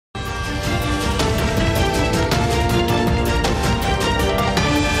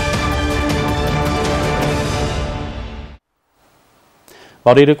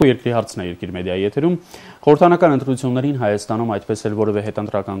Բարի երեկո, Երկրի հարցն է Երկիր մեդիայի եթերում։ Խորհրդանական ընտրություններին Հայաստանում այդպես էլ որևէ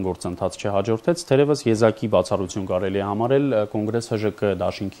հետընտրական գործընթաց չհաջորդեց, թերևս եզակի բացառություն կարելի է համարել Կոնգրես ՀԺԿ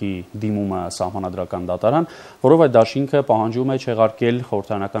դաշինքի դիմումը սահմանադրական դատարան, որով այդ դաշինքը պահանջում է չեղարկել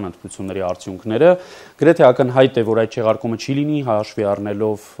խորհրդանական ընտրությունների արդյունքները։ Գրեթե ակնհայտ է, որ այդ չեղարկումը չի լինի, հաշվի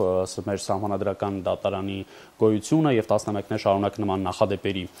առնելով մեր սահմանադրական դատարանի գոյությունը եւ տասնամյակներ շարունակ նման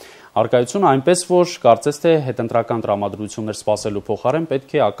նախադեպերի արկայությունը, այնպես որ կարծես թե հետընտրական տրամադրություններ սպասելու փոխարեն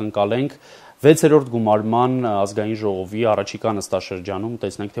պետք է ակնկալենք 6-րդ գումարման ազգային ժողովի առաջիկա նստաշրջանում,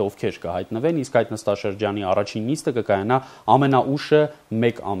 տեսնենք թե ովքեր կհայտնվեն, իսկ այդ նստաշրջանի առաջին նիստը կկայանա ամենաուշը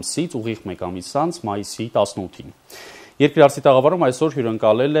 1 ամսից, ուղիղ 1 ամիս անց, մայիսի 18-ին։ Երկրի հարցի տաղավարում այսօր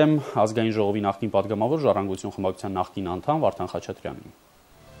հյուրընկալել եմ ազգային ժողովի նախկին պատգամավոր Ժառանգություն խմբակցության նախկին անդամ Վարդան Խաչատրյանին։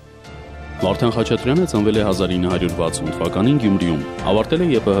 Վարդան Խաչատրյանը ծնվել է 1960 թվականին Գյումրիում, ավարտել է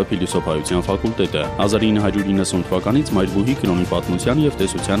ԵՊՀ փիլիսոփայության ֆակուլտետը, 1990 թվականից Մայրբուհի կրոնի պատմության և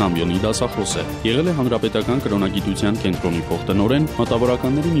տեսության ամբիոնի դասախոս է, եղել է Հանրապետական կրոնագիտության կենտրոնի փոխտնօրեն,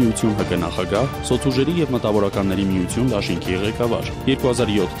 Մտավորականների միություն ՀԿ նախագահ, Սոցուժերի և Մտավորականների միություն դաշինքի ղեկավար,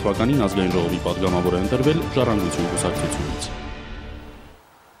 2007 թվականին ազգային ժողովի պատգամավոր է ընտրվել Ժառանգություն կուսակցությունից։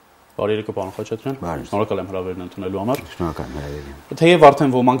 Բարի երեկո, պարոն Խաչատրյան, շնորհակալ եմ հրավերն ընդունելու համար։ Շնորհակալ եմ հրավերին։ Թեև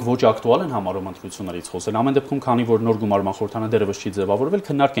արդեն ոմանք ոչ ակտուալ են համարում ընտրություններից խոսել, ամեն դեպքում, քանի որ նոր գումարման խորհրդարանը դեռևս չի ձևավորվել,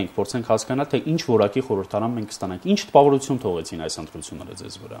 քննարկենք, փորձենք հասկանալ, թե ինչ որակի խորհրդարան մենք կստանանք, ինչ տպավորություն թողեցին այս ընտրությունները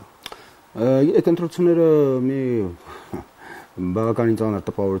ձեզ վրա։ Այդ ընտրությունները մի բավականին ծանր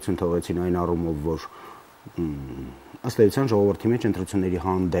տպավորություն թողեցին այն առումով, որ ըստ էության ժողովրդի մեջ ընտրությունների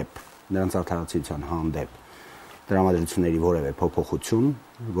հանդեպ, նրանց արդարացիության հանդեպ տրամադրությունների որևէ փոփոխություն,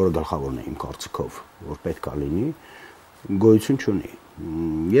 որը գլխավորն է իմ կարծիքով, որ պետք է լինի, գոյություն չունի։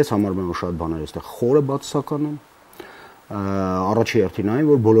 Ես համարում եմ, որ շատ բաներ այստեղ խորը բացասական են։ Առաջի հերթին այն,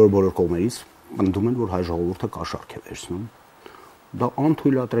 որ բոլոր կողմերից պնդում են, որ հայ ժողովուրդը կաշառք է վերցնում։ Դա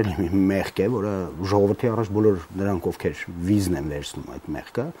անթույլատրելի մի մեղք է, որը ժողովրդի առաջ բոլոր նրանք, ովքեր վիզն են վերցնում այդ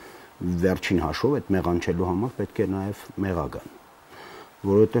մեղքը, վերջին հաշվով այդ մեղանչելու համար պետք է նաև մեղագան։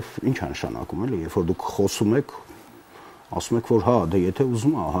 Որովհետև ինչ է նշանակում, էլի, երբ որ դուք խոսում եք, ասում եք, որ հա, դե եթե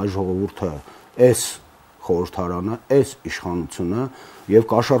ուզում է հայ ժողովուրդը այս խորհրդարանը, այս իշխանությունը եւ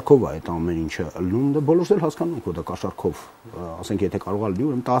կաշառքով է այդ ամեն ինչը ըլլում, դա բոլորս էլ հասկանում ենք, որ դա կաշառքով, ասենք, եթե կարող է լինի,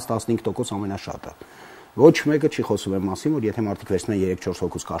 ուրեմն 10-15% ամենաշատը։ Ոչ մեկը չի խոսում այն մասին, որ եթե մարդիկ վերցնեն 3-4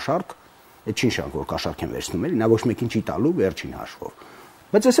 հոգուց կաշառք, այդ չի նշանակում, որ կաշառք են վերցնում, էլի, նա ոչ մեկին չի տալու վերջին հաշվով։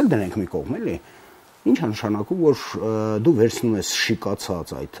 Բայց ես էլ դնենք մի կողմ, էլի։ Ինչ է նշանակում, որ դու վերցնում ես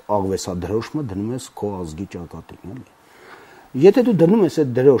շիկացած այդ աղվեսադրոշմը, դնում ես քո ազգի ճակատին, էլի։ Եթե դու դնում ես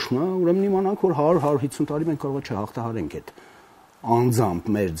այդ դրոշմը, ուրեմն իմանանք, որ 100-150 տարի մենք կարող է չհաղթահարենք այդ անձամբ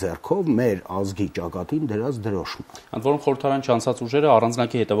մեր ձեռքով, մեր ազգի ճակատին դրած դրոշմը։ Ընդ որում խորհրդարան չանցած ուժերը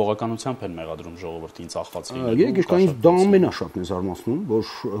առանձնակի հետևողականությամբ են մեղադրում ժողովրդին ծախվածքին։ Երբ դա ամենաշատն է զարմացնում,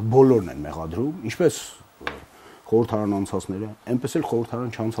 որ բոլորն են մեղադրում, ինչպես խորհրդարան անցածները, այնպես էլ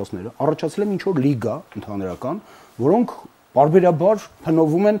խորհրդարան չանցածները, առաջացել են ինչ-որ լիգա ընդհանրական, որոնք բարբերաբար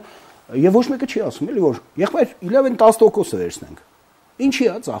փնովում են եւ ոչ մեկը չի ասում, էլի, որ եղբայր իլավ են 10%-ը վերցնենք։ Ինչի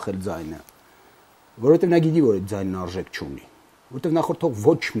է ծախել ձայնը, որովհետեւ նա գիտի, որ այդ ձայնն արժեք չունի, որովհետեւ նախորդ թող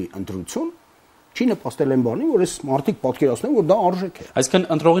ոչ մի ընտրություն չի նպաստել այն բանին, որ այս մարդիկ պատկերացնեն, որ դա արժեք է։ Այսինքն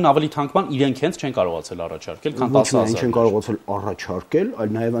ընտրողին ավելի թանկման իրենք հենց չեն կարողացել առաջարկել, քան 10,000։ Չեն կարողացել առաջարկել,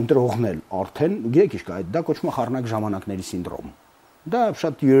 այլ նաև ընտրողն էլ արդեն, գիտեք ինչ կա, դա կոչվում է խառնակ ժամանակների սինդրոմ։ Դա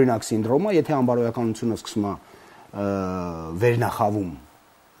շատ յուրօրինակ սինդրոմ է, եթե անբարոյականությունը սկսում է վերնախավում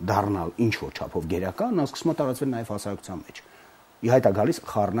դառնալ ինչ որ չափով գերական, նա սկսում է տարածվել նաև հասարակության մեջ։ Ի հայտ է գալիս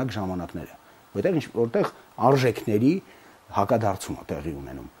խառնակ ժամանակները, որտեղ արժեքների հակադարձում է տեղի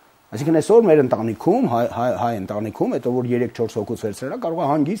ունենում։ Այսինքն այսօր մեր ընտանիքում, հայ ընտանիքում, հետո որ 3-4 հոգուց վերցրելա, կարող է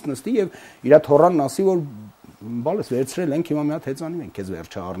հանգիստ նստի եւ իր թոռանն ասի, որ բալես վերցրել ենք, հիմա մի հատ հեծանի ենք քեզ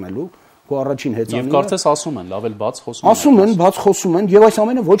վերջը առնելու, քո առաջին հեծանին։ Եվ կարծես ասում են, լավ էլ բաց խոսում են։ Ասում են, բաց խոսում են, եւ այս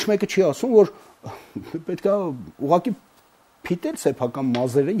ամենը ոչ մեկը չի ասում, որ պետքա ուղղակի փիտել սեփական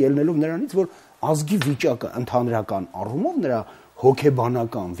մազերը ելնելով նրանից, որ ազգի վիճակը ընդհանրական առումով նրա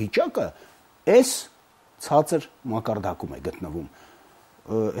հոգեբանական վիճակը այս ցածր մակարդակում է գտնվում։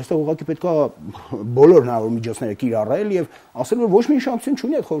 Այստեղ ուղղակի պետքա բոլոր հնարավոր միջոցները կիրառել եւ ասել, որ ոչ մի նշանակություն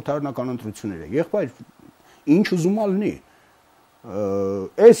չունի այդ խորհրդարանական ընտրությունները։ Եղբայր, ինչ ուզում ա լինի։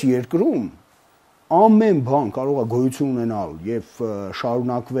 Այս երկրում ամեն բան կարող է գոյություն ունենալ եւ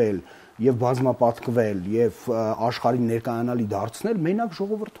շարունակվել եւ բազմապատկվել եւ աշխարհին ներկայանալի դարձնել մենակ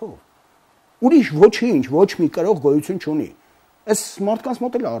ժողովրդով։ Ուրիշ ոչինչ, ոչ մի կրող գոյություն չունի։ Այս մարդկանց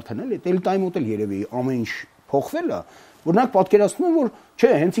մոտ էլ արդեն էլի, տելտայի մոտ էլ երևի ամեն ինչ փոխվել է, որ նրանք պատկերացնում են, որ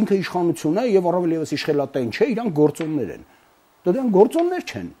չէ, հենց ինքը իշխանություն է եւ առավել եւս իշխելատեն չէ, իրանք գործոններ են։ Դա դրանք գործոններ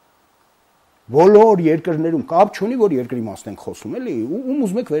չեն։ բոլոր երկրներում կապ չունի, որ երկրի մասն ենք խոսում, էլի, ում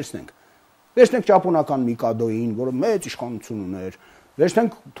ուզում եք վերցնենք։ Վերցնենք ճապոնական Միկադոյին, որը մեծ իշխանություն ուներ,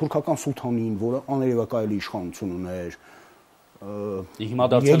 վերցնենք թուրքական սուլթանին, որը աներևակայելի իշխանություն ուներ։ Հիմա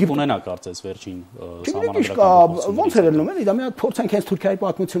դարձել կունենա կարծես վերջին սահմանադրական ոնց էր ելնում, էլի, դա մի հատ փորձենք հենց Թուրքիայի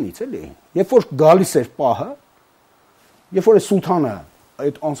պատմությունից, էլի։ Երբ որ գալիս էր պահը, երբ որ սուլթանը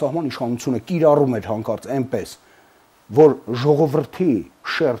այդ անսահման իշխանությունը կիրառում էր հանկարծ այնպես, որ ժողովրդի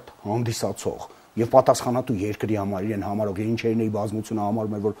շերտ հանդիսացող եւ պատասխանատու երկրի համար իրեն համարող Ենիչերինեի բազմությունը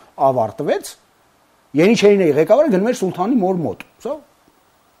համարում էր, որ ավարտվեց, Ենիչերինեի ղեկավարը գնում էր սուլթանի մոր մոտ։ Սա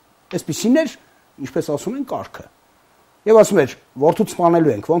այսպեսին էր, ինչպես ասում են, կարգը։ Եվ ասում էր, որդուց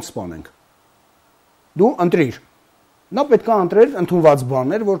սպանելու ենք, ոնց սպանենք։ Դու ընտրիր։ Նա պետք է ընտրեր ընդունված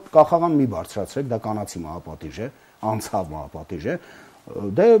բաներ, որ կախաղան մի բարձրացրեք, դա կանացի մահապատիժ է, անցավ մահապատիժ է,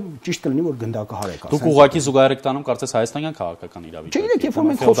 դե ճիշտ կլինի, որ գնդակահար եք ասել։ Դուք ուղղակի զուգահեռ եք տանում կարծես հայաստանյան քաղաքական իրավիճակը։ Չէ, երբ որ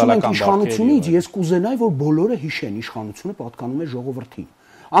մենք խոսում ենք իշխանությունից, ես կուզենայի, որ բոլորը հիշեն, իշխանությունը պատկանում է ժողովրդին։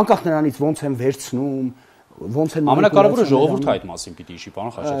 Անկախ նրանից ոնց են վերցնում, ոնց են ամենակարևորը ժողովուրդը այդ մասին պիտի հիշի,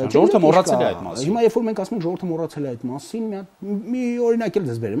 պարոն Խաչատրյան։ Ժողովուրդը մոռացել է այդ մասին։ Հիմա երբ որ մենք ասում ենք ժողովուրդը մոռացել է այդ մասին, մի օրինակ էլ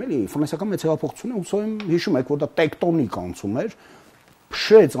դες բերեմ, էլի, ֆրանսիական մեծ հեղափոխությունը, հուսով եմ հիշում եք, որ դա տեկտոնիկ անցում էր,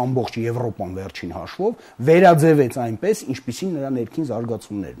 փշեց ամբողջ Եվրոպան վերջին հաշվով, վերաձևեց այնպես, ինչպիսին նրա ներքին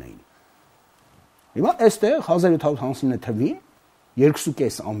զարգացումներն էին։ Հիմա այստեղ 1759 թվին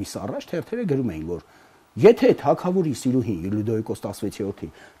 2.5 ամիս առաջ թերթերը գրում էին, որ եթե թագավորի սիրուհին Լյուդովիկոս 16-րդի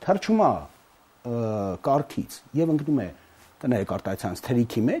թռչում է կարգից եւ ընկնում է կներեք արտահայտած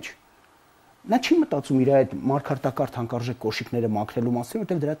թրիքի մեջ, նա չի մտածում իր այդ մարգարտակար թանկարժեք կոշիկները մաքրելու մասին,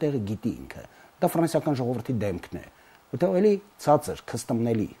 որտեղ դրա տեղը գիտի ինքը։ Դա ֆրանսիական ժողովրդի դեմքն է, որտեղ էլի ցածր,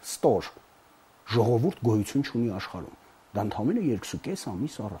 քստմնելի, ստոր ժողովուրդ գոյություն չունի աշխարհում։ Դա ընդամենը 2.5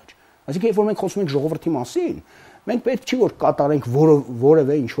 ամիս առաջ։ Այսինքն, երբ որ մենք խոսում ենք ժողովրդի մասին, մենք պետք չի որ կատարենք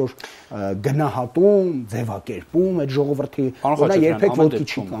որևէ ինչ որ գնահատում, ձևակերպում այդ ժողովրդի, որը երբեք ոտքի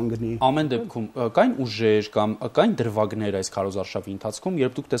չի կանգնի։ Ամեն դեպքում կային ուժեր կամ կային դրվագներ այս քարոզարշավի ընթացքում,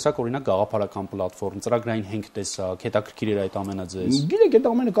 երբ դուք տեսաք օրինակ գաղափարական պլատֆորմ, ծրագրային հենք տեսաք, հետաքրքիր էր այդ ամենը ձեզ։ Գիտեք, այդ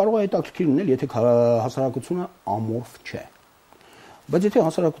ամենը կարող է հետաքրքիր լինել, եթե հասարակությունը ամորֆ չէ։ Բայց եթե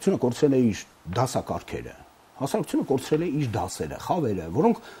հասարակությունը կորցրել է իր դասակարգերը, հասարակությունը կորցրել է իր դասերը, խավերը,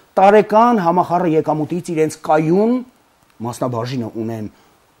 որոնք տարեկան համախառը եկամուտից իրենց կայուն մասնաբաժինը ունեն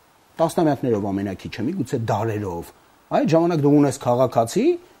տասնամյակներով ամենակիչը, միգուցե դարերով։ Այդ ժամանակ դու ունես քաղաքացի,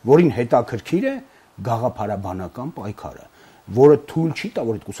 որին հետաքրքիր է գաղափարաբանական պայքարը, որը թույլ չի տա,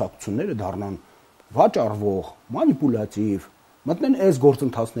 որ այդ կուսակցությունները դառնան վաճառվող, մանիպուլատիվ, մտնեն այս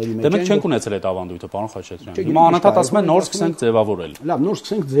գործընթացների մեջ։ Դե մենք չենք ունեցել այդ ավանդույթը, պարոն Խաչատրյան։ Հիմա անընդհատ ասում են նոր սկսենք ձևավորել։ Լավ, նոր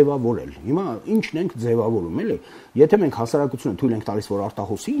սկսենք ձևավորել։ Հիմա ինչն ենք ձևավորում, էլի։ Եթե մենք հասարակությունը թույլ ենք տալիս, որ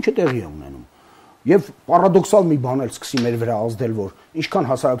արտահոսի, ինչը տեղի է ունենում։ Եվ պարադոքսալ մի բան էլ սկսի մեր վրա ազդել, որ ինչքան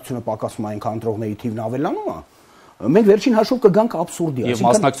հասարակությունը պակասում է, այնքան ընտրողների թիվն ավելանում է, մենք վերջին հաշվով կգանք աբսուրդի։ Եվ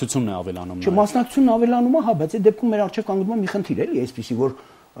մասնակցությունն է ավելանում։ Չէ, մասնակցությունն ավելանում է, հա, բայց այդ դեպքում մեր առջև կանգնում է մի խնդիր, էլի, այսպեսի, որ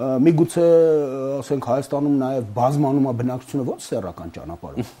միգուցե ասենք Հայաստանում նաև բազմանում է բնակչությունը ո՞նց սեռական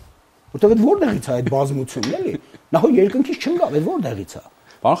ճանապարհով։ Որտեղ այդ որտեղից է այդ բազմությունն, էլի։ Նա հո երկնքից չընկավ, այդ որտեղից է։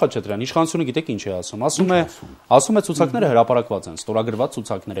 Պարոն Խաչատրյան, իշխանությունը գիտեք ինչ է ասում։ Ասում է ցուցակները հրապարակված են, ստորագրված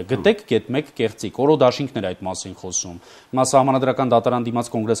ցուցակները։ Գտեք գետ 1 կեղծիկ, օրո դաշինքներ այդ մասին խոսում։ Հիմա սահմանադրական դատարան դիմաց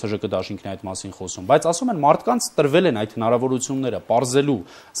կոնգրես ԱԺ դաշինքն է այդ մասին խոսում, բայց ասում են մարդկանց տրվել են այդ հնարավորությունները պարզելու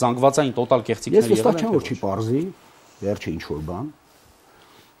զանգվածային տոտալ կեղծիկները եղել են։ Ես վստահ չեմ, որ չի պարզի, վերջը ինչ որ բան։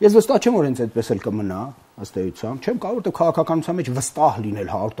 Ես վստահ չեմ, որ հենց այդպես էլ կմնա, ըստ էության։ Չեմ կարող, որտեղ քաղաքականության մեջ վստահ լինել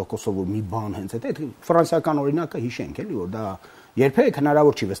 100%-ով, որ մի բան հենց այդ ֆրանսիական օրինակը հիշենք, էլի, որ դա երբեք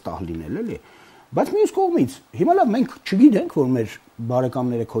հնարավոր չի վստահ լինել, էլի։ Բայց մյուս կողմից, հիմա լավ մենք չգիտենք, որ մեր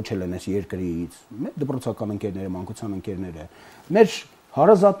բարեկամները քոչել են այս երկրից, մեր դպրոցական ընկերները, մանկության ընկերները, մեր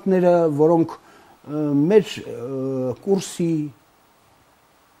հարազատները, որոնք մեր կուրսի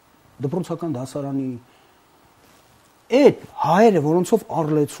դպրոցական դասարանի այդ հայերը, որոնցով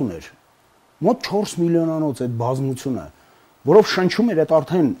առլեցուն էր, մոտ 4 միլիոնանոց այդ բազմությունը, որով շնչում էր այդ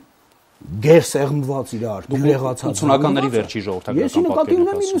արդեն գերսեղմված իրար, դուրեղացած 80-ականների վերջի ժողովրդական պատկերն է։ Ես նկատի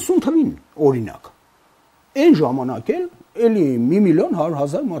ունեմ 90 թվին, օրինակ։ Այն ժամանակ էլ էլի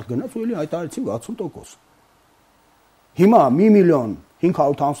 1.100.000 մարդ գնաց ու էլի հայտարարեցին 60%։ Հիմա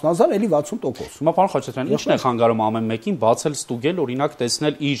 1.550.000 էլի 60%։ Հիմա պարոն Խաչատրյան, ի՞նչն է խանգարում ամեն մեկին բացել ստուգել, օրինակ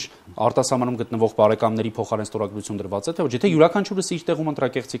տեսնել իր արտասահմանում գտնվող բարեկամների փոխարեն ստորագրություն դրված է, թե ոչ, եթե յուրաքանչյուրս իր տեղում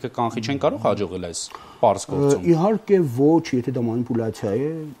ընտրակեղծիկը կանխի, չեն կարող հաջողել այս պարզ գործում։ Իհարկե ոչ, եթե դա մանիպուլյացիա է,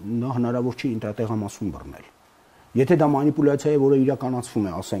 նա հնարավոր չի ինտրատեղամասում բռնել։ Եթե դա մանիպուլյացիա է, որը իրականացվում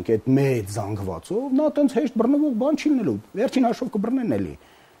է, ասենք, այդ մեծ զանգվածով, նա այտենց հեշտ բռնվող բան չի լինելու։ Վերջին հաշվով կբռնեն էլի։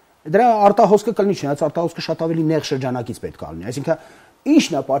 Դրա արտահոսքը կլինի, չնայած արտահոսքը շատ ավելի նեղ շրջանակից պետք է լինի։ Այսինքն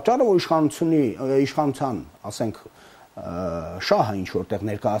Ինչն է պատճառը, որ իշխանության, ասենք, շահը ինչ որտեղ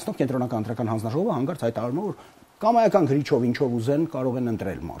ներկայացնող կենտրոնական ընտրական հանձնաժողովը հանգարց հայտարարում է, որ կամայական գրիչով ինչով ուզեն կարող են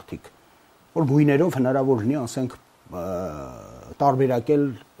ընտրել մարդիկ, որ գույներով հնարավոր լինի, ասենք, տարբերակել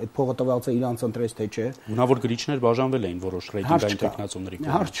այդ փողը տված է իրանց ընտրես թե չէ։ Ունավոր գրիչներ բաժանվել էին որոշ ռեյտինգային տեխնացուների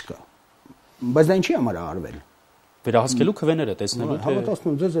կողմից։ Հարց չկա։ Բայց դա ինչի համար է արվել։ Վերահսկելու քվեները տեսնելու թե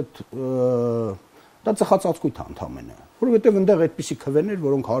հավատացնում ձեզ այդ դա ծխածածկույթ է ընդամենը, որովհետև այնտեղ այդպիսի քվեներ,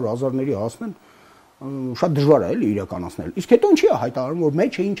 որոնք 100,000-ների հասնեն, շատ դժվար է էլի իրականացնել։ Իսկ հետո ինչի է հայտարարում, որ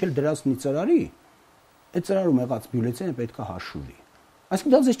մեջը ինչ էլ դրած մի ծրարի, այդ ծրարում եղած բյուլետենը պետք է հաշվի։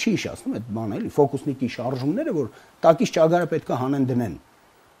 Այսինքն դա ձեզ չի հիշացնում այդ բանը էլի, ֆոկուսնիկի շարժումները, որ տակից ճագարը պետք է հանեն դնեն,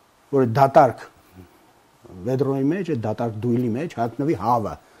 որ դատարկ վեդրոյի մեջ, այդ դատարկ դույլի մեջ հայտնվի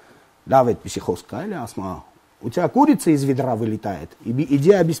հավը։ Լավ այդպիսի խոսք կա էլի, ասում է У тебя курица из ведра вылетает.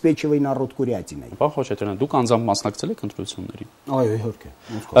 Иди обеспечивай народ курятиной. Պարոն Խաչատրյան, դուք անձամբ մասնակցել եք ընտրություններին։ Այո, իհարկե։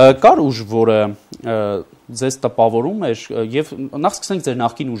 Կար ուժ, որը ձեզ տպավորում էր, եւ նախ սկսենք ձեր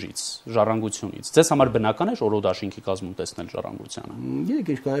նախկին ուժից, ժառանգությունից։ Ձեզ համար բնական էր օրո դաշինքի կազմում տեսնել ժառանգությանը։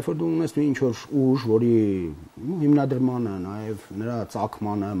 Գիտեք, այ որ դու ունես ինչ որ ուժ, որի հիմնադրմանը, նաեւ նրա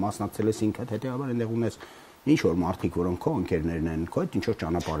ծագմանը մասնակցել ես ինքդ, հետեւաբար այնտեղ ունես ինչ որ մարդիկ, որոնք քո ընկերներն են, քո այդ ինչ որ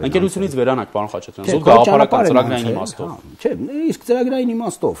ճանապարհ են։ Ընկերությունից վերանակ, պարոն Խաչատրյան, զուտ գաղափարական ծրագրային իմաստով։ Չէ, իսկ ծրագրային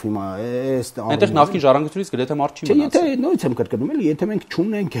իմաստով հիմա այս այնտեղ նախկին ժառանգությունից գրեթե մարդ չի մնացել։ Եթե նույնից եմ կրկնում, էլի, եթե մենք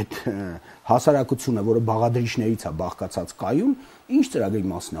չունենք այդ հասարակությունը, որը բաղադրիչներից է բաղկացած կայուն, ինչ ծրագրի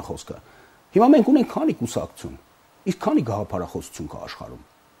մասն է խոսքը։ Հիմա մենք ունենք քանի կուսակցություն, իսկ քանի գաղափարախոսություն կա աշխարհում։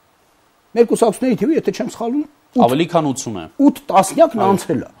 Մեր կուսակցությունների թիվը, եթե չեմ սխալվում, ավելի քան 80 է։ 8 տասնյակն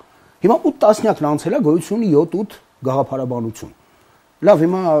անցել է։ Հիմա 8 տասնյակն անցել է գոյություն 7-8 գաղափարաբանություն։ Լավ,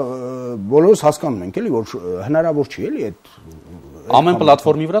 հիմա բոլորս հասկանում ենք, էլի, որ հնարավոր չի, էլի, այդ ամեն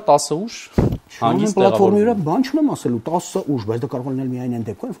պլատֆորմի վրա 10 ուժ հանգիստ պլատֆորմի վրա բան չունեմ ասելու 10 ուժ, բայց դա կարող է լինել միայն այն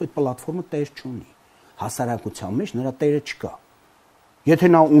դեպքում, որ այդ պլատֆորմը տեր չունի։ Հասարակության մեջ նրա տերը չկա։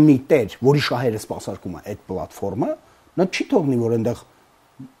 Եթե նա ունի տեր, որի շահերը սպասարկում է այդ պլատֆորմը, նա չի թողնի, որ այնտեղ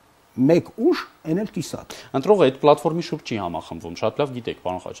մեկ ուժ էնել կիսատ։ Ընտրողը այդ պլատֆորմի շուրջ չի համախմբվում, շատ լավ գիտեք,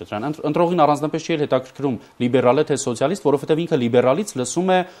 պարոն Խաչատրյան։ Ընտրողին առանձնապես չի հետաքրքրում լիբերալ է թե սոցիալիստ, որովհետև ինքը լիբերալից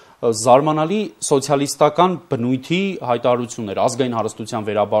լսում է զարմանալի սոցիալիստական բնույթի հայտարարություններ, ազգային հարստության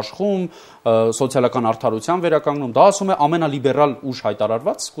վերաբաշխում, սոցիալական արդարության վերականգնում։ Դա ասում է ամենալիբերալ ուժ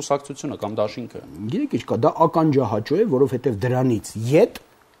հայտարարված կուսակցությունը կամ դաշինքը։ Գիտեք ինչ կա, դա ականջահաճո է, որովհետև դրանից յետ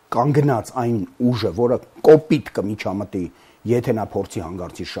կանգնած այն ուժը, որը կոպիտ կմիջամտի եթե նա փորձի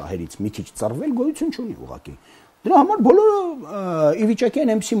հանգարցի շահերից մի քիչ ծռվել, գոյություն չունի ուղղակի։ Դրա համար բոլորը ի վիճակի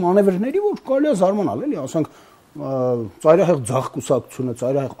են այնպիսի մանևրների, որ կարելի է զարմանալ, էլի, ասենք ծայրահեղ ձախ կուսակցությունը,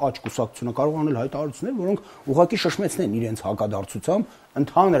 ծայրահեղ աջ կուսակցությունը կարող անել հայտարարություններ, որոնք ուղղակի շշմեցնեն իրենց հակադարձությամբ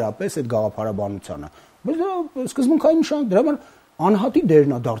ընդհանրապես այդ գաղափարաբանությանը։ Բայց դա սկզբունքային նշան, դրա համար անհատի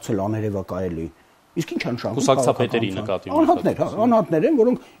դերն է դարձել աներևակայելի։ Իսկ ինչ անշան կուսակցապետերի նկատի անհատներ, անհատներ են,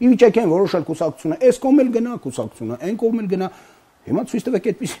 որոնք ի վիճակի են որոշել կուսակցությունը, այս կողմ էլ գնա կուսակցությունը, այն կողմ էլ գնա։ Հիմա ցույց տվեք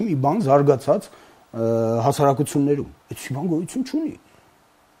այդպիսի մի բան զարգացած հասարակություններում։ Այդպիսի բան գոյություն չունի։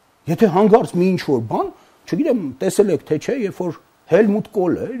 Եթե հանգարց մի ինչ որ բան, չգիտեմ, տեսել եք թե չէ, երբ որ Հելմուտ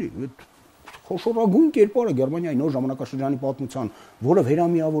Կոլը, էլի, այդ խոշորագույն կերպարը Գերմանիայի նոր ժամանակաշրջանի պատմության, որը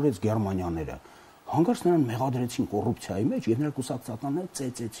վերամիավորեց գերմանյաները, հանգարց նրան մեղադրեցին կոռուպցիայի մեջ եւ նրա կուսակցականները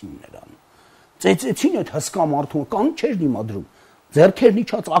ծեծեցին նրան։ Ծեծեցին այդ հսկա մարդուն, կան չէր դիմադրում։ Ձերքերն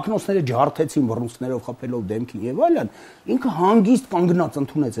իջած ակնոցները ջարդեցին բռունցքներով խփելով դեմքին եւ այլն։ Ինքը հանգիստ կանգնած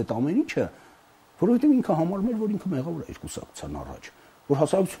ընդունեց այդ ամեն ինչը, որովհետեւ ինքը համարում էր, որ ինքը մեղավոր է իր կուսակցության առաջ, որ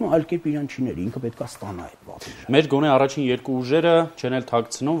հասարակությունը այլ կերպ իրան չի ների, ինքը պետքա ստանա այդ պատիժը։ Մեր գոնե առաջին երկու ուժերը չեն էլ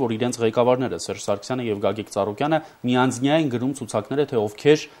թաքցնում, որ իրենց ղեկավարները Սերժ Սարգսյանը եւ Գագիկ Ծառուկյանը միանձնյա են գրում ցուցակները, թե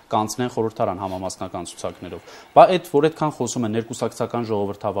ովքեր կանցնեն խորհրդարան համամասնական ցուցակներով։ Բա այդ որ այդքան խոսում են ներկուսակցական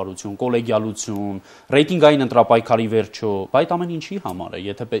ժողովրդավարություն, կոլեգիալություն, ռեյտինգային ընտրապայքարի վերջո, բա այդ ամեն ինչի համար է,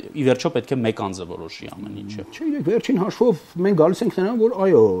 եթե ի վերջո պետք է մեկ անձը որոշի ամեն ինչը։ Չէ, իրեք վերջին հաշվով մենք գալիս ենք նրան, որ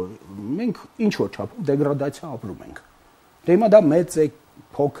այո, մենք ինչ որ չափով դեգրադացիա ապրում ենք։ Դե հիմա դա մեծ է,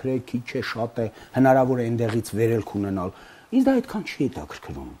 փոքր է, քիչ է, շատ է, հնարավոր է այնտեղից վերելք ունենալ։ Ինձ դա այդքան չի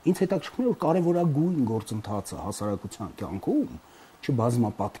հետաքրքրում։ Ինձ հետաքրքրում է, որ կարևորագույն գործընթացը հասարակության կյանքում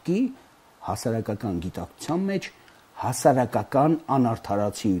չբազմապատկի հասարակական գիտակցության մեջ հասարակական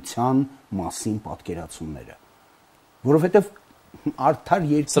անարդարացիության մասին պատկերացումները։ Որովհետև արդար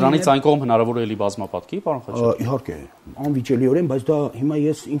երկիրը Սրանից այն կողմ հնարավոր է էլի բազմապատկի, պարոն Խաչատրյան։ Իհարկե, անվիճելիորեն, բայց դա հիմա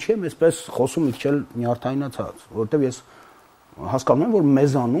ես ինչի եմ այսպես խոսում իջել նյարդայնացած, որովհետև ես հասկանում են, որ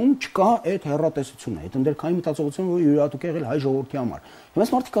մեզանում չկա այդ հեռատեսությունը, այդ ընդերքային մտածողությունը, որ յուրատուկ եղել հայ ժողովրդի համար։ Հիմա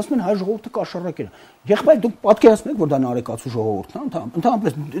մարդիկ ասում են հայ ժողովուրդը կաշառակեր է։ Եղբայր դուք պատկերացնեք, որ դա նարեկացու ժողովուրդն է,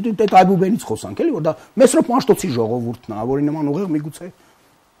 ընդհանրապես այդ այբուբենից խոսանք էլի, որ դա Մեսրոպ Մաշտոցի ժողովուրդն է, որի նման ուղիղ միգուցե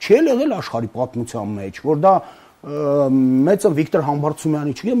չի եղել աշխարհի պատմության մեջ, որ դա մեծը Վիկտոր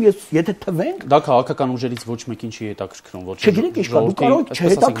Համբարձումյանի, չգիտեմ, ես եթե թվենք, դա քաղաքական ուժերից ոչ մեկին չի հետաքրքրում, ոչ չգիտեք ինչ կա, դու կարող եք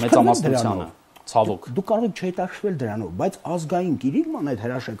չհետաքրքրել դրանով։ Ցավոք։ Դու կարող եք չհետաքրքրել դրանով, բայց ազգային Կիրիլման այդ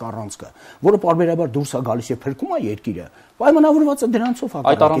հրաշեք առանցքը, որը պարբերաբար դուրս է գալիս եւ փրկում է երկիրը, պայմանավորված է դրանցով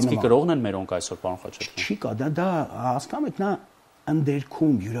հակառակի։ Այդ առանցքի կրողն են մերոնք այսօր, պարոն Խաչատրյան։ Չի կա, դա հասկանում եք, նա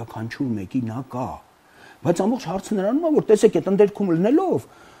ընդերքում յուրաքանչյուր մեկի նա կա։ Բայց ամբողջ հարցը նրանում է, որ տեսեք, այդ ընդերքում լինելով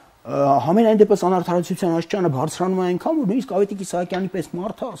համենայն դեպս անարդարացիության աստիճանը բարձրանում է այնքան, որ նույնիսկ Ավետիք Իսահակյանի պես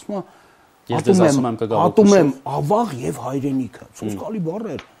մարդը ասում է, ես դες ասում եմ կգա ատում եմ ավաղ եւ հայրենիքը, ցուցկալի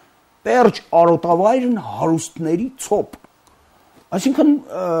բառեր, պերճ արոտավայրն հարուստների ցոփ։ Այսինքն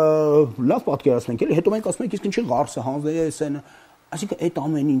լավ պատկերացնենք, էլի, հետո մենք ասում ենք, իսկ ինչի ղարսը, հանձնեսենը, այսինքն այդ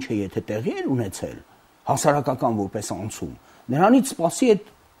ամեն ինչը եթե տեղի էր ունեցել հասարակական որպես անցում, նրանից սպասի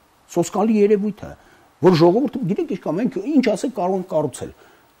այդ սոսկալի երևույթը, որ ժողովուրդը, գիտեք ինչ կա, մենք ինչ ասենք կարող ենք կառուցել,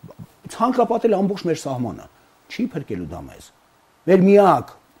 ցանկապատել ամբողջ մեր սահմանը, չի փրկելու դա մեզ։ Մեր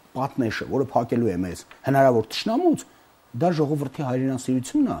միակ պատնեշը, որը փակելու է մեզ հնարավոր թշնամուց, դա ժողովրդի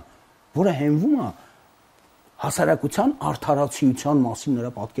հայրենասիրությունն է, որը հենվում է հասարակության արդարացիության մասին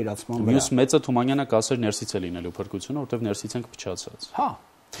նրա պատկերացման վրա։ Մյուս մեծը Թումանյանը կասեր ներսից է լինելու փրկությունը, որտեղ ներսից ենք փչացած։ Հա,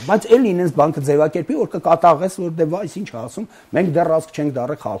 բայց էլ ինձ բանկը ձևակերպի, որ կկատաղես, որ դե վայս ինչ ասում, մենք դեռ ազգ չենք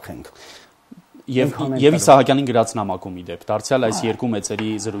դառը խալխենք։ Եվ Իսահակյանին գրած նամակում ի դեպ դարձյալ այս երկու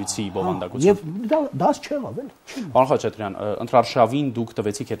մեծերի զրույցի բովանդակություն։ Եվ դաս չեղավ էլ։ Պարոն Խաչատրյան, ընտրարշավին դուք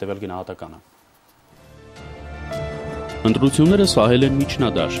տվեցիք հետևել գնահատականը։ Ընտրությունները սահել են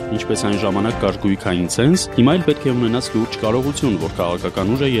միջնադար, ինչպես այն ժամանակ կար գույքային ցենզ, հիմա էլ պետք է ունենաս լուրջ կարողություն, որ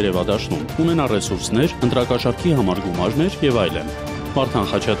քաղաքական ուժը երևադաշնում, ունենա ռեսուրսներ, ընտրակաշառքի համար գումարներ եւ այլն։ Վարդան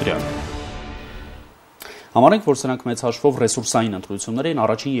Խաչատրյան։ Համարենք, որ սրանք մեծ հաշվով ռեսուրսային ընտրություններ էին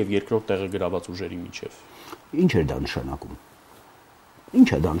առաջին եւ երկրորդ տեղը գրաված ուժերի միջև։ Ինչ է դա նշանակում։ Ինչ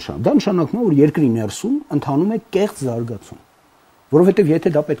է դա նշանակում։ Դա նշանակում է, որ երկրի ներսում ընթանում է կեղծ զարգացում, որովհետեւ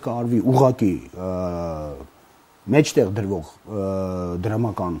եթե դա պետք է արվի ուղղակի մեջտեղ դրվող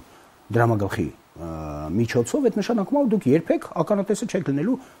դրամագլխի միջոցով, այդ նշանակում է, որ դուք երբեք ականատեսը չեք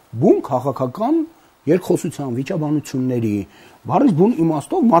լինելու բուն քաղաքական երկխոսության վիճաբանությունների, բառից բուն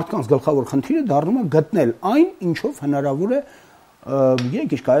իմաստով մարդկանց գլխավոր խնդիրը դառնում է գտնել այն, ինչով հնարավոր է,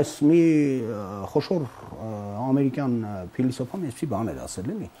 գիտեք ինչ կա, այս մի խոշոր ամերիկյան փիլիսոփան այսպիսի բաներ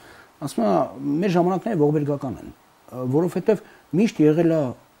ասել էլի, ասում է մեր ժամանակները ողբերգական են, որովհետև միշտ եղել է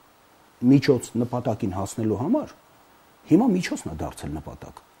միջոց նպատակին հասնելու համար, հիմա միջոցն է դարձել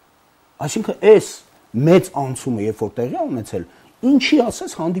նպատակ։ Այսինքն այս մեծ անցումը, երբ որ տեղի ունեցել, ինչի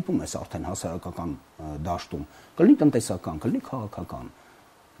ասես հանդիպում ես արդեն հասարակական դաշտում, կլինի տնտեսական, կլինի քաղաքական,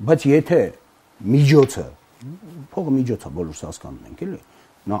 բայց եթե միջոցը, փողը միջոց է, բոլորս հասկանում ենք, էլի,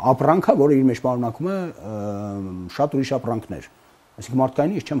 նա ապրանքա, որը իր մեջ պարունակում է շատ ուրիշ ապրանքներ, այսինքն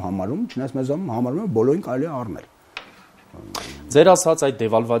մարդկային ես չեմ համարում, չնայած մեզ համարում եմ բոլորին կարելի է առնել։ Ձեր ասած այդ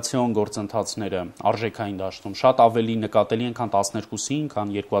դեվալվացիոն գործընթացները արժեքային դաշտում շատ ավելի նկատելի են, քան 12-ին,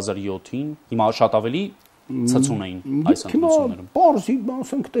 քան 2007-ին, հիմա շատ ավելի ցցուն էին այս ընտրություններում։ Պարզի,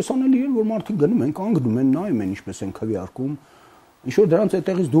 ասենք, տեսանելի է, որ մարդիկ գնում են, կանգնում են, նայում են ինչպես են քվեարկում, ինչ որ դրանց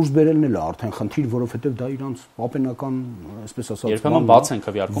այդտեղից դուրս բերելն էլ է արդեն խնդիր, որովհետև դա իրանց պապենական, այսպես ասած, երբեմն բաց են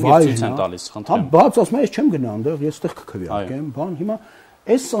քվեարկում եւ ցույց են տալիս, խնդրեմ։ Հա, բաց ասում եմ, ես չեմ գնա այնտեղ, ես այդտեղ կքվեարկեմ, բան, հիմա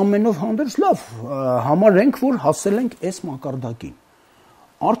այս ամենով հանդերձ լավ համարենք, որ հասել ենք այս մակարդակին։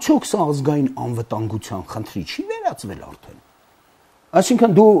 Արդյոք սա ազգային անվտանգության խնդրի չի վերածվել արդեն։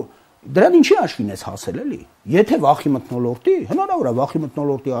 Այսինքն դու դրան ինչի հաշվին ես հասել էլի։ Եթե վախի մթնոլորտի, հնարավոր է վախի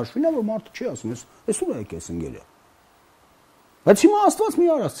մթնոլորտի հաշվին է, որ մարդը չի ասում, ես ուր եք ես ընկերը։ Բայց հիմա Աստված մի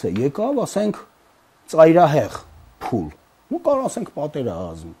արած է, եկավ, ասենք, ծայրահեղ փուլ։ Ու կարող ասենք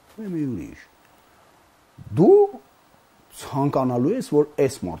պատերազմ, մի ուրիշ։ Դու ցանկանալու ես, որ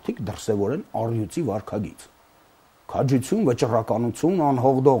այս մարդիկ դրսևորեն առյուծի վարքագիծ։ Քաջություն, վճռականություն,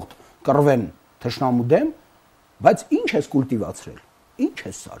 անհողդողտ կռվեն թշնամու դեմ, բայց ինչ ես կուլտիվացրել, ինչ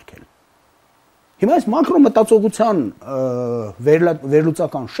ես սարքել։ Հիմա այս մակրո մտածողության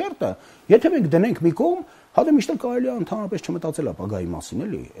վերլուծական շերտը, եթե մենք դնենք մի կողմ, հատե միշտ կարելի է ընդհանրապես չմտածել ապագայի մասին,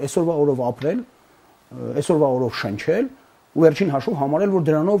 էլի։ Այսօրվա օրով ապրել, այսօրվա օրով շնչել, ու վերջին հաշվով համարել, որ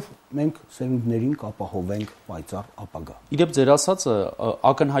դրանով մենք սերունդներին կապահովենք պայծառ ապագա։ Իդեպ ձեր ասածը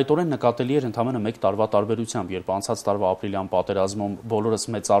ակնհայտորեն նկատելի էր ընդամենը 1 տարվա տարբերությամբ, երբ անցած տարվա ապրիլյան պատերազմում բոլորս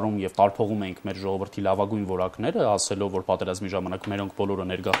մեծարում եւ տարփողում էինք մեր ժողովրդի լավագույն որակները, ասելով, որ պատերազմի ժամանակ մերոնք բոլորը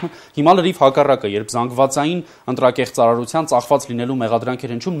ներգաղթում։ Հիմա լրիվ հակառակը, երբ զանգվածային ընտրակեղծարարության ծախված լինելու մեղադրանք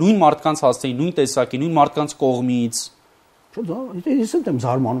էր հնչում, նույն մարդկանց հասցեին, նույն տեսակի, նույն մարդկանց կողմից։ Ես եմ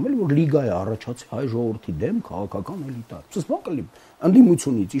զարմանում էլ, որ լիգա է առաջացել հայ ժողովրդի դեմ քաղաքական էլիտա։ Սսմա կլի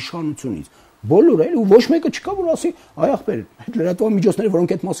ընդդիմությունից, իշխանությունից, բոլորը էլ ու ոչ մեկը չկա, որ ասի, այ ախպեր, այդ լրատվական միջոցները,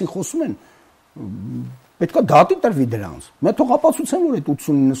 որոնք այդ մասին խոսում են, պետքա դատի տրվի դրանց։ Մենք թող ապացուցեն, որ այդ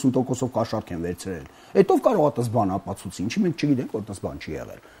 80-90%-ով կաշառք են վերցրել։ Այդով կարող է տես բան ապացուցի, ինչի մենք չգիտենք, որ տես բան չի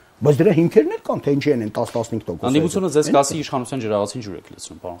եղել։ Բայց դրա հիմքերն էլ կան, թե ինչի են 10-15%։ Անդիմությունը ձեզ կասի իշխանության ջրաղացին ջուր եք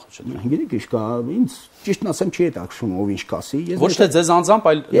լցնում, պարոն Խաչատրյան։ Գիտեք, ինչ կա, ինձ ճիշտն ասեմ չի հետաքրքրում ով ինչ կասի։ Ոչ թե ձեզ անձամբ,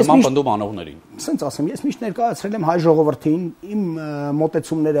 այլ նման բնդում անողներին։ Սենց ասեմ, ես միշտ ներկայացրել եմ հայ ժողովրդին, իմ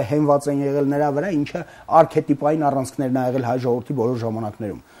մոտեցումները հենված են եղել նրա վրա, ինչը արքետիպային առանցքներն ա եղել հայ ժողովրդի բոլոր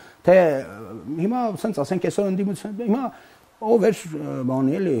ժամանակներում։ Թե հիմա սենց ասենք այսօր ընդդիմություն, հիմա ով էր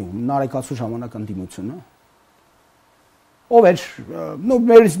բանի էլի նարեկացու ժամանակ ընդդիմությունը։ Ով էր, նո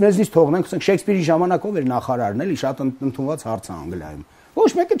մեզնից թողնենք, ասենք Շեքսպիրի ժամանակով էր նախարարն էլի, շատ ընդունված հարցը Անգլիայում։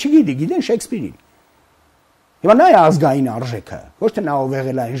 Ոչ մեկը չգիտի, գիտեն Շեքսպիրին։ Հիմա նա է ազգային արժեքը, ոչ թե նա ով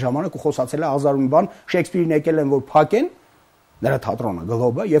եղել է այն ժամանակ ու խոսացել է հազար ու մի բան, Շեքսպիրին եկել են որ փակեն նրա թատրոնը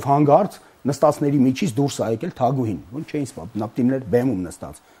գլոբը եւ հանգարց նստածների միջից դուրս է եկել թագուհին, ոնց չէին սպասում, նապտիմներ բեմում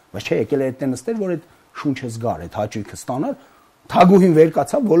նստած, բայց չէ եկել է այդտեղ նստել, որ այդ շունչը զգար, այդ հաճույքը ստանար, թագուհին վեր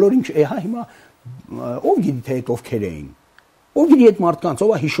կացավ, բոլորին հա հիմա ով գիտի թե այդ ովքեր էին։ Ով գիտի այդ մարդկանց,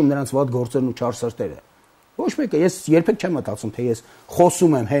 ով է հիշում նրանց վատ գործերն ու չար սրտերը։ Ոչ մեկը, ես երբեք չեմ մտածում, թե ես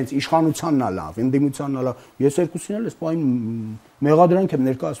խոսում եմ հենց իշխանությանն ա լավ, ընդդիմությանն ա լավ։ Ես երկուսին էլ սպայն մեղադրանք եմ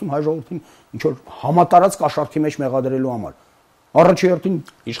ներկայացնում հայ ժողովրդին ինչ որ համատարած կաշառքի մեջ մեղադրելու համար։ Առաջի հերթին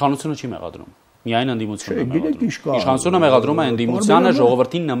իշխանությունը չի մեղադրում։ Միայն ընդդիմությունը մեղադրում։ Իշխանությունը մեղադրում է ընդդիմությանը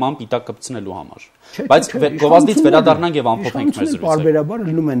ժողովրդին նման պիտակ կպցնելու համար։ Բայց գովազդից վերադառնանք եւ ամփոփենք մեր զրույցը։ Բարբերաբար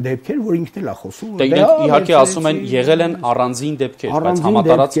լինում են դեպքեր, որ ինքն էլ է խոսում։ Դե իրենք իհարկե ասում են եղել են առանձին դեպքեր, բայց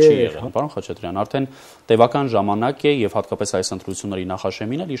համատարած չի եղել։ Պարոն Խաչատրյան, արդեն տևական ժամանակ է եւ հատկապես այս ընտրությունների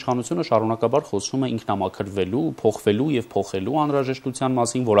նախաշեմին էլ իշխանությունը շարունակաբար խոսում է ինքնամաքրվելու, փոխվելու եւ փոխելու անհրաժեշտության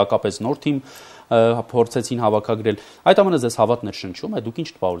մասին, որակապես նոր թիմ փորձեցին հավաքագրել։ Այդ ամենը ձեզ հավատն է շնչում, այդ դուք ինչ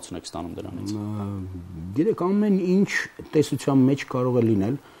տպավորություն եք ստանում դրանից։ Գիտեք, ամեն ինչ տեսության մեջ կարող է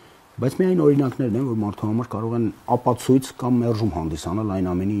լինել, բայց միայն օրինակներն են, որ մարդու համար կարող են ապացույց կամ մերժում հանդիսանալ այն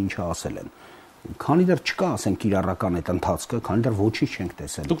ամենի, ինչը ասել են։ Քանի դեռ չկա, ասենք, կիրառական այդ ընթացքը, քանի դեռ ոչինչ չենք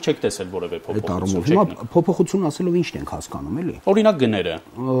տեսել։ Դուք չեք տեսել որևէ փոփոխություն։ Հիմա փոփոխություն ասելով ինչ ենք հասկանում, էլի։ Օրինակ գները,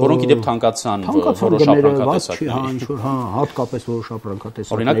 որոնք իդեպ թանկացան որոշ ապրանքատեսակների։ Հա, ինչ որ, հա, հատկապես որոշ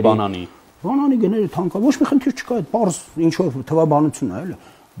ապրանքատեսակների։ Օրինակ բանանի։ Բանանի գները թանկա, ոչ մի խնդիր չկա, այդ բարձ ինչ որ թվաբանություն է, էլի։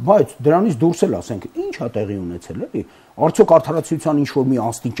 Բայց դրանից դուրս էլ ասենք, ինչ է տեղի ունեցել, էլի։ Արդյոք արդարացիության ինչ որ մի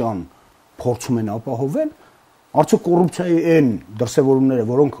աստիճան փորձում են ապահովել, արդյոք կոռուպցիայի այն դրսևորումները,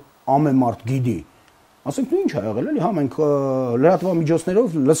 որոնք ամեն մարդ գիտի, ասենք դու ինչ ա եղել, էլի, հա մենք լրատվական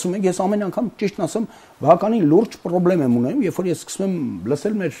միջոցներով լսում ենք, ես ամեն անգամ ճիշտն ասեմ, բավականին լուրջ խնդրեմ եմ ունեմ, երբ որ ես սկսում եմ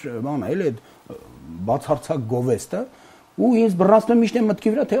լսել մեր բանը, էլի, այդ բացարձակ գովեստը, ու ես բռնացնում եմ միշտ այն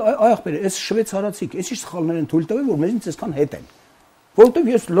մտքի վրա, թե այ ախպեր, այս շվեյցարացիք, այս ինչ սխալներ են թույլ տվել, որ մեզնից այսքան հետ են։ Որովհետև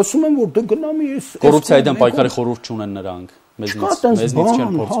ես լսում եմ, որ դու գնամի ես կոռուպցիայի դեմ պայքարի խորհուրդ չունեն նրանք, մեզնից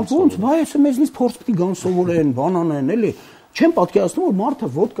չեն փորձում։ Բայց այս մեզնից փորձ պիտի գան սովորեն, բանանեն, էլի։ Չեմ պատկերացնում, որ մարդը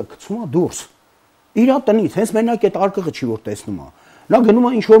ոդկա գցում է դուրս։ Իր տնից, հենց մենակ այդ արկղը չի որ տեսնում է։ Նա գնում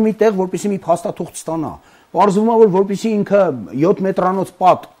է ինչ որ մի տեղ, որպեսզի մի փաստաթուղթ ստանա։ Պարզվում է, որ որպեսզի ինքը 7 մետրանոց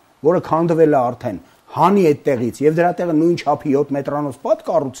պատ, որը քանդվել է արդեն, հանի այդ տեղից եւ դրա տեղը նույն չափի 7 մետրանոց պատ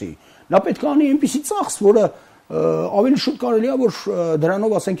կառուցի, նա պետք է անի այնպիսի ծախս, որը ավելի շուտ կարելի է որ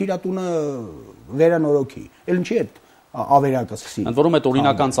դրանով ասենք իր տունը վերանորոգի։ Էլ ինչի է ավերակը սկսի։ Ընդ որում այդ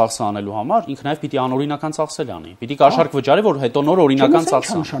օրինական ծախսը անելու համար ինքը նաև պիտի անօրինական ծախսել անի։ Պիտի կաշառք վճարի, որ հետո նոր օրինական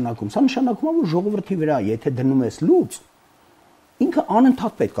ծախս անի։ Սա նշանակում է, որ ժողովրդի վրա եթե դնում ես լուծ, ինքը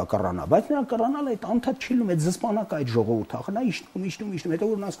անընդհատ պետք է կռանա, բայց նրա կռանալը այդ անընդհատ չի լինում, այդ զսպանակը այդ ժողովուրդը, նա իջնում, հետո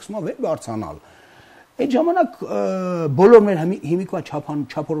որ նա սկսում է վեր բարձրանալ։ Այդ ժամանակ բոլոր մեր հիմիկվա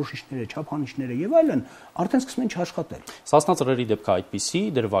չափորոշիչները, չափանիշները եւ այլն արդեն սկսում են չաշխատել։ Սասնա ծռերի դեպքը այդպիսի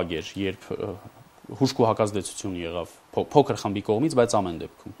դրվագ էր, երբ հուշք ու հակազդեցություն եղավ փոքր խմբի կողմից, բայց ամեն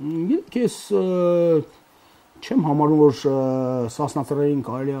դեպքում։ Ես չեմ համարում, որ Սասնա ծռերին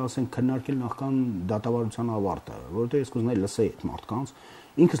կարելի է ասենք քննարկել նախքան դատավարության ավարտը, որովհետեւ ես կուզենայի լսել այդ մարդկանց,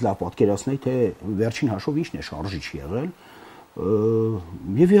 ինքս լավ պատկերացնեի, թե վերջին հաշվով ինչն է շարժիչ եղել։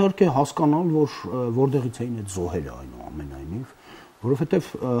 Եվ իհարկե հասկանալ, որ որտեղից էին այդ զոհերը այնուամենայնիվ, որովհետև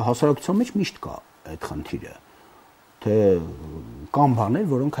հասարակության մեջ միշտ կա այդ խնդիրը։ թե կան բաներ,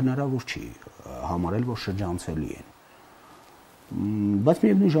 որոնք հնարավոր չի համարել, որ շրջանցելի են։ Բայց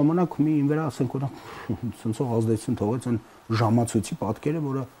միևնույն ժամանակ իմ վրա ասենք օրինակ ցնցող ազդեցություն թողեց այն ժամացույցի պատկերը,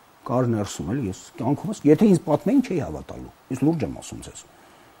 որը կար ներսում, էլի ես կյանքումս, եթե ինձ պատմեին, չէի հավատալու։ Ես լուրջ եմ ասում ձեզ։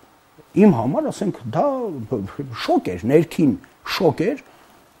 Իմ համար, ասենք, դա շոկ էր, ներքին շոկ էր,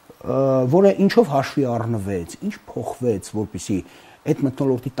 որը ինչով հաշվի առնվեց, ինչ փոխվեց, որպեսզի այդ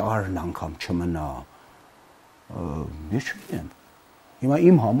մթնոլորտի տարրն անգամ չմնա։ Ես չգիտեմ։ Հիմա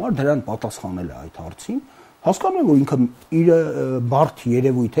իմ համար դրան պատասխանելը այդ հարցին, հասկանում եմ, որ ինքը իր բարդ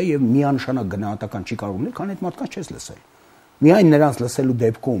երևույթ է եւ միանշանակ գնահատական չի կարող լինել, քան այդ մարդկանց չես լսել։ Միայն նրանց լսելու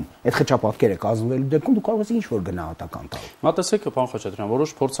դեպքում, այդ խճապատկերը կազմվելու դեպքում դու կարող ես ինչ-որ գնահատական տալ։ Մա տեսեք, պարոն Խաչատրյան,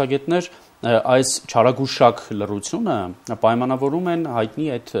 որոշ փորձագետներ այս չարագուշակ լռությունը պայմանավորում են հայտնի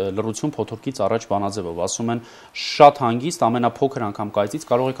այդ լռություն փոթորկից առաջ բանաձևով, ասում են շատ հանգիստ, ամենափոքր անգամ կայծից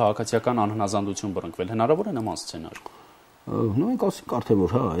կարող է քաղաքացիական անհնազանդություն բռնկվել։ Հնարավոր է նման սցենար։ Նույնիսկ ասենք արդեն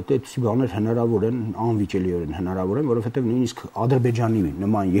որ հա, այդպիսի բաներ հնարավոր են, անվիճելիորեն հնարավոր են, որովհետև նույնիսկ Ադրբեջանի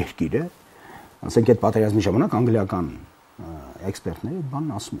նման երկիրը, ասենք այդ պատերազմի ժամանակ անգլիական էքսպերտները այդ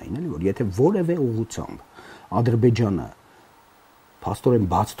բանն ասում էին, էլի որ եթե որևէ ուղղությամբ Ադրբեջանը փաստորեն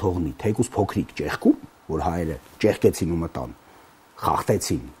բաց թողնի, թեկուզ փոքրիկ ճեղքում, որ հայերը ճեղքեցին ու մտան,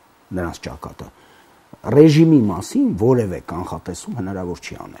 խախտեցին նրանց ճակատը, ռեժիմի մասին որևէ կանխատեսում հնարավոր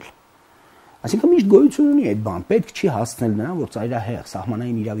չի անել։ Այսինքն միշտ գոյություն ունի այդ բան, պետք չի հասցնել նրան, որ ծայրահեղ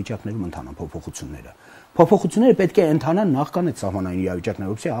սահմանային իրավիճակներում ընթանան փոփոխությունները։ Փոփոխությունները պետք է ընթանան նախքան այդ սահմանային իրավիճակները,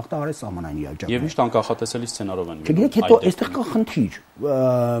 որպեսզի հաղթահարեն սահմանային իրավիճակները։ Եվ միշտ անկախատեսելի սցենարով են։ Չգիտեք, հետո այստեղ կա խնդիր։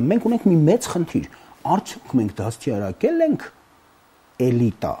 Մենք ունենք մի մեծ խնդիր։ Արդյոք մենք դաստիարակել ենք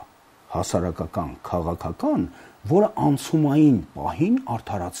էլիտա հասարակական, քաղաքական, որը անցումային պահին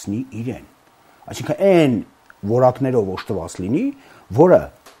արդարացնի իրեն։ Այսինքն այն որակներով օժտված լինի, որը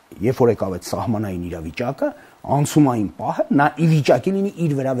երբ որ եկավ այդ սահմանային իրավիճակը, անցումային պահը նա ի վիճակի լինի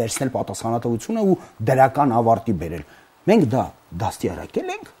իր վրա վերցնել պատասխանատվությունը ու դրական ավարտի բերել։ Մենք դա դաստիարակել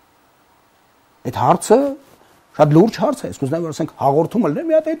ենք։ Այդ հարցը շատ լուրջ հարց է, ասում եմ, որ ասենք հաղորդումը լիներ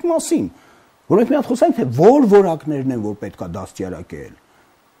մի հատ այդ մասին, որ մենք մի հատ խոսենք, թե որ որակներն են, որ պետքա դաստիարակել։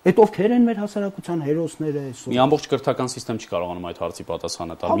 Այդ ովքեր են մեր հասարակության հերոսները այսօր։ Մի ամբողջ կրթական համակարգ չի կարողանում այդ հարցի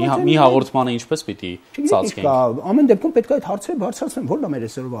պատասխանը տալ։ Մի հաղորդմանը ինչպես պիտի ծածկենք։ Ամեն դեպքում պետք է այդ հարցերը բարձրացնեն, որն է մեր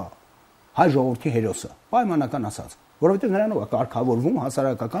այսօրվա հայ ժողովրդի հերոսը, պայմանական ասած, որովհետև նրանով է կարգավորվում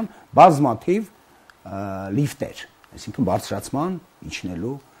հասարակական բազմաթիվ լիֆտեր, այսինքն բարձրացման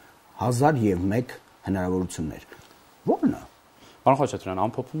իջնելու 1001 հնարավորություններ։ Որն է։ Պարոն Խաչատրյան,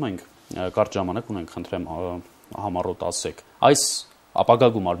 ամփոփում ենք, կարճ ժամանակ ունենք, խնդրեմ համառոտ ասեք։ Այս ապագա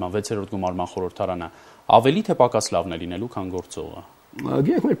գումարման 6-րդ գումարման խորհրդարանը ավելի թե պակաս լավն է լինելու, քան գործողը։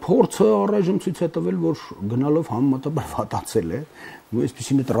 Գիտեք, մեր փորձը առայժմ ցույց է տվել, որ գնալով համեմատաբար վատացել է, ու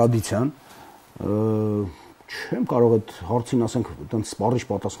այսպեսին է տրադիցիան, չեմ կարող այդ հարցին ասենք այդպես սպառիչ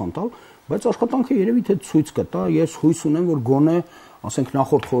պատասխան տալ, բայց աշխատանքը երևի թե ցույց կտա, ես հույս ունեմ, որ գոնե ասենք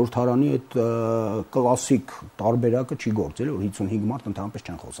նախորդ խորհրդարանի այդ կլասիկ տարբերակը չի գործել, որ 55 մարդ ընդհանրապես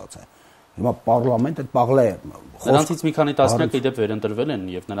չեն խոսացել։ Հիմա պարլամենտ այդ պաղլե նրանցից մի քանի տասնյակ իդեպ վերընտրվել են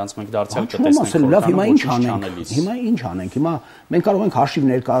եւ նրանց մենք դարձյալ կտեսնենք։ Լավ, հիմա ինչ անենք։ Հիմա ինչ անենք։ Հիմա մենք կարող ենք հաշիվ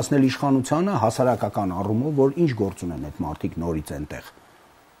ներկայացնել իշխանությանը հասարակական առումով, որ ինչ գործ ունեն այդ մարդիկ նորից այնտեղ։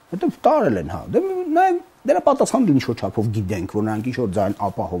 Հետո տարել են, հա։ Դե դրա պատասխանը ինչ-որ չափով գիտենք, որ նրանք ինչ-որ ձայն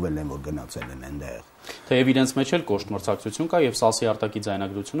ապահովել են, որ գնացել են այնտեղ։ Թեև իրենց մեջ էլ կոշտ մրցակցություն կա եւ ՍԱՍ-ի արտակի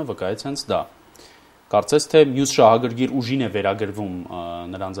ձայնագրությունը վկայեց հենց դա։ Կարծես թե մյուս շահագրգիռ ուժին է վերագրվում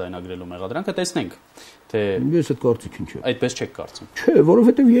նրան ձայնագրելու մեղադրանքը, տեսնենք, թե ես այդ կարծիքին չէ։ Այդպես չեք կարծում։ Չէ,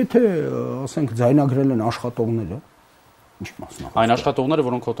 որովհետև եթե ասենք ձայնագրել են աշխատողները, ինչ մասնավորապես։ Այն աշխատողները,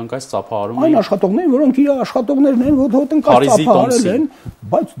 որոնք հոտնկայց ծափահարում են։ Այն աշխատողները, որոնք իր աշխատողներն են, որ հոտնկայց ծափահարել են,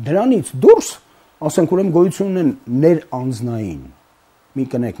 բայց դրանից դուրս, ասենք ուրեմն գոյություն ունեն ներանձնային, մի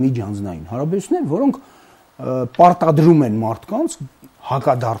կնեք միջանձնային հարաբերություններ, որոնք պարտադրում են մարդկանց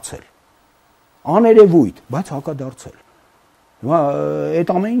հակադարձել։ Աներևույթ, բայց հակադարձել։ Հիմա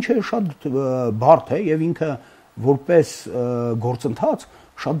այդ ամեն ինչը շատ բարդ է եւ ինքը որպես գործընթաց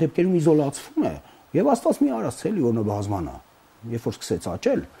շատ դեպքերում իզոլացվում է եւ աստված մի արած էլի որ նա բազմանա։ Երբ որ սկսեց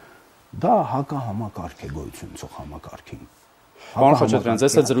աճել, դա հակահամակարգ է գոյություն ունեցող համակարգին։ Պարոն Խաչատրյան,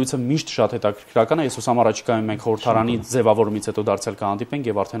 ձեզ այդ զրույցը միշտ շատ հետաքրքրական է, ես հուսամ առաջիկայում մենք խորհրդարանի ձևավորումից հետո դարձյալ կհանդիպենք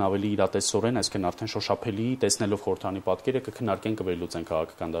եւ արդեն ավելի իրատեսորեն, այսինքն արդեն շոշափելի տեսնելով խորհրդարանի պատկերը կքննարկենք կվերլուծենք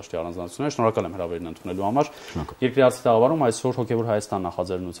քաղաքական դաշտի առանձնացությունները։ Շնորհակալ եմ հրավերն ընդունելու համար։ Երկրի հարցի տաղավարում այսօր հոգեվոր Հայաստան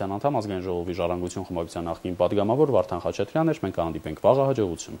նախաձեռնության անդամ ազգային ժողովի ժառանգություն խմբակցության նախկին պատգամավոր Վարդան Խաչատրյանն էր, մենք կհանդիպենք վաղը,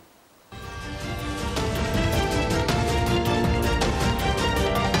 հաջողություն։